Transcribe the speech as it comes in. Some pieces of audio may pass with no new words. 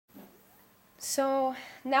So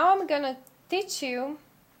now I'm gonna teach you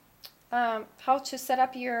how to set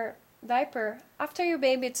up your diaper after your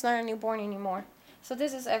baby it's not a newborn anymore. So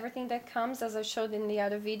this is everything that comes as I showed in the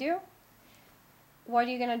other video. What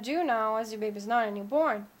you're gonna do now as your baby's not a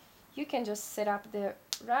newborn, you can just set up the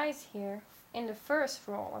rise here in the first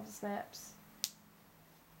roll of snaps.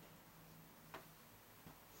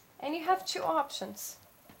 And you have two options.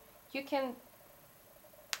 You can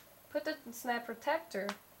put the snap protector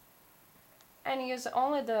and use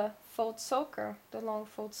only the fold soaker, the long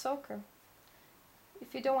fold soaker.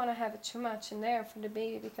 If you don't want to have it too much in there for the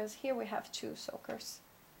baby, because here we have two soakers.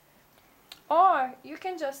 Or you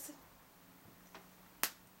can just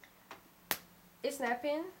snap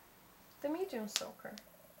in the medium soaker.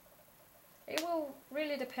 It will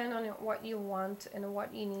really depend on what you want and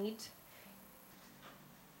what you need,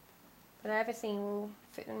 but everything will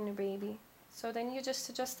fit in your baby. So then you just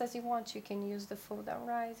adjust as you want. You can use the fold down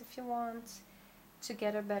rise if you want to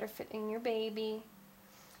get a better fit in your baby.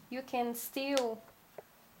 You can still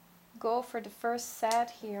go for the first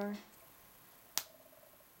set here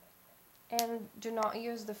and do not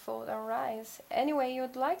use the fold down rise any way you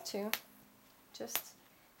would like to. Just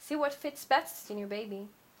see what fits best in your baby.